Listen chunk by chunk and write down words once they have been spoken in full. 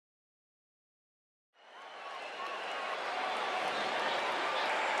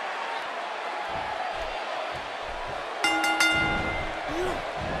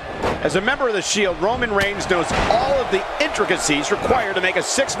As a member of the Shield, Roman Reigns knows all of the intricacies required to make a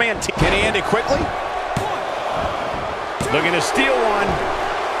six-man team. Can he end it quickly? Looking to steal one.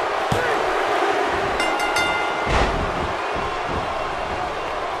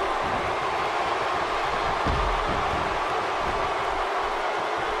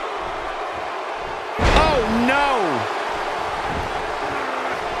 Oh, no!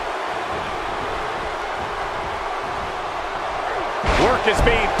 Work is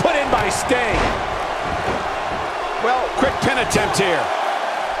being put in by Sting. Well, quick pin attempt here.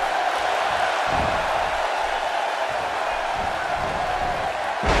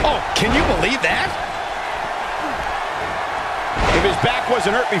 Oh, can you believe that? If his back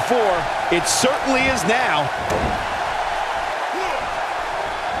wasn't hurt before, it certainly is now.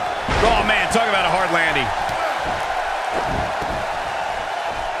 Oh, man, talk about a hard landing.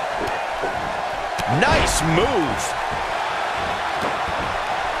 Nice move.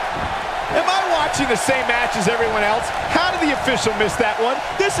 Am I watching the same match as everyone else? How did the official miss that one?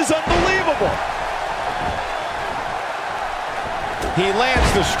 This is unbelievable. He lands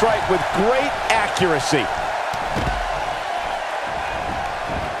the strike with great accuracy.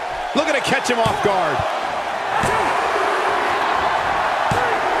 Looking to catch him off guard.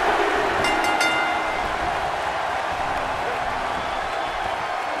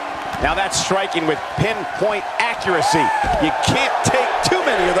 Now that's striking with pinpoint accuracy. You can't take too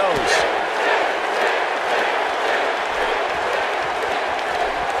many of those.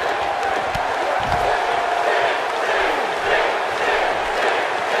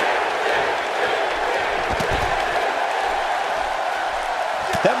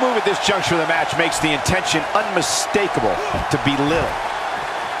 That move at this juncture of the match makes the intention unmistakable to belittle.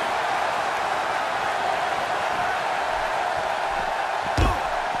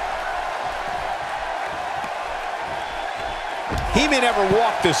 He may never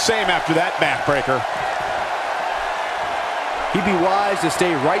walk the same after that backbreaker. He'd be wise to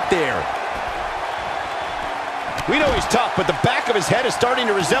stay right there. We know he's tough, but the back of his head is starting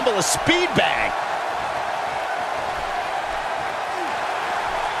to resemble a speed bag.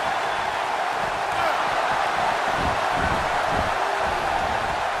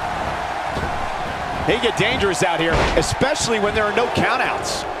 They get dangerous out here, especially when there are no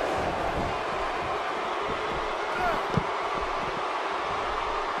countouts.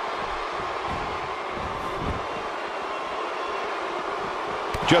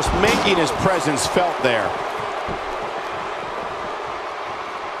 Just making his presence felt there.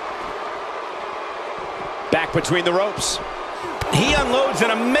 Back between the ropes. He unloads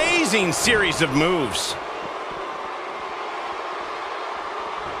an amazing series of moves.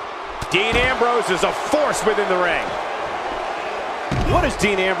 Dean Ambrose is a force within the ring. What does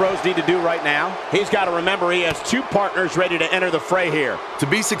Dean Ambrose need to do right now? He's got to remember he has two partners ready to enter the fray here. To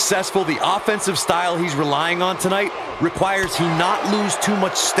be successful, the offensive style he's relying on tonight requires he not lose too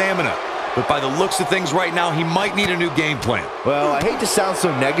much stamina. But by the looks of things right now, he might need a new game plan. Well, I hate to sound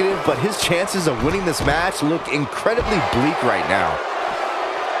so negative, but his chances of winning this match look incredibly bleak right now.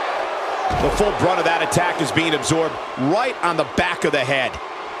 The full brunt of that attack is being absorbed right on the back of the head.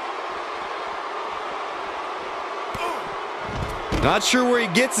 Not sure where he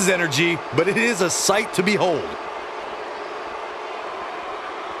gets his energy, but it is a sight to behold.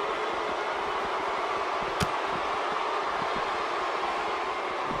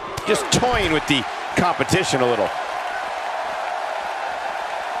 Just toying with the competition a little.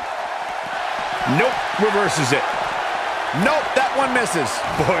 Nope, reverses it. Nope, that one misses.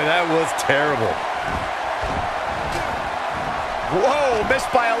 Boy, that was terrible. Whoa,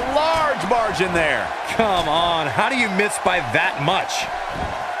 missed by a large margin there. Come on, how do you miss by that much?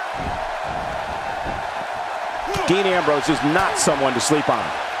 Dean Ambrose is not someone to sleep on.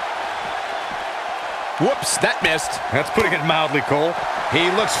 Whoops, that missed. That's putting it mildly, Cole. He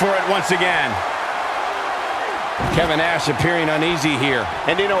looks for it once again. Kevin Nash appearing uneasy here.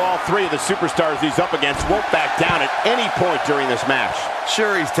 And you know all three of the superstars he's up against won't back down at any point during this match.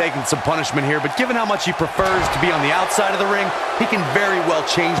 Sure, he's taking some punishment here, but given how much he prefers to be on the outside of the ring, he can very well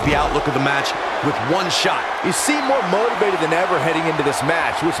change the outlook of the match with one shot. You seem more motivated than ever heading into this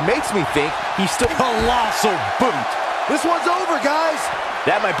match, which makes me think he's still... Colossal boot! This one's over, guys!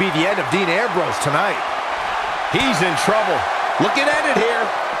 That might be the end of Dean Ambrose tonight. He's in trouble. Looking at it here.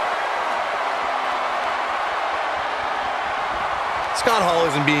 Scott Hall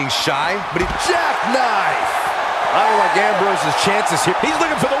isn't being shy, but he... Jackknife! I don't like Ambrose's chances here. He's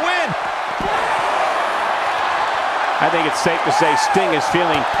looking for the win. I think it's safe to say Sting is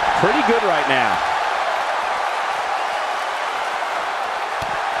feeling pretty good right now.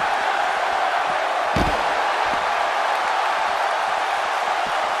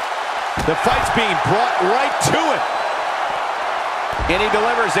 The fight's being brought right to him. And he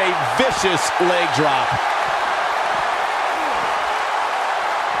delivers a vicious leg drop.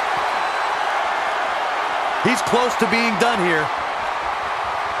 He's close to being done here.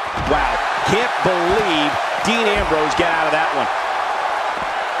 Wow, can't believe Dean Ambrose got out of that one.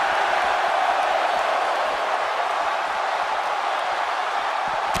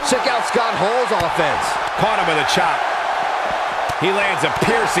 Check out Scott Hall's offense. Caught him with a chop. He lands a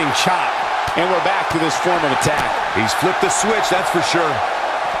piercing chop. And we're back to this form of attack. He's flipped the switch, that's for sure.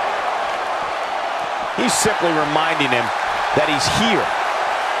 He's simply reminding him that he's here.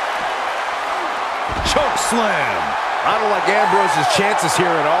 Choke slam. I don't like Ambrose's chances here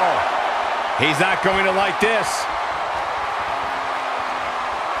at all. He's not going to like this.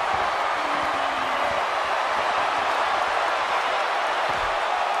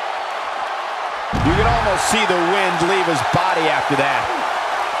 You can almost see the wind leave his body after that.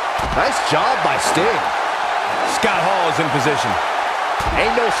 Nice job by Sting. Scott Hall is in position.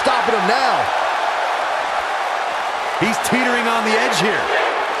 Ain't no stopping him now. He's teetering on the edge here.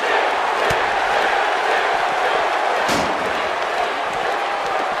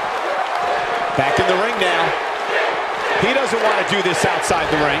 Back in the ring now. He doesn't want to do this outside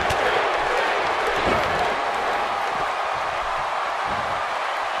the ring.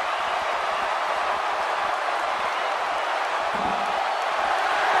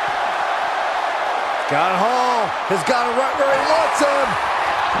 Scott Hall has got him right where he wants him.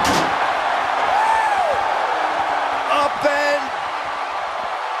 Up and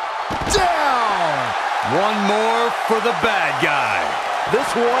down. One more for the bad guy. This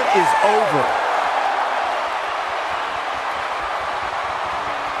one is over.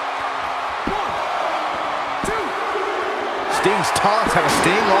 Sting's taunts have a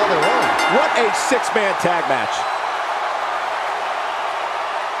sting all their own. What a six-man tag match.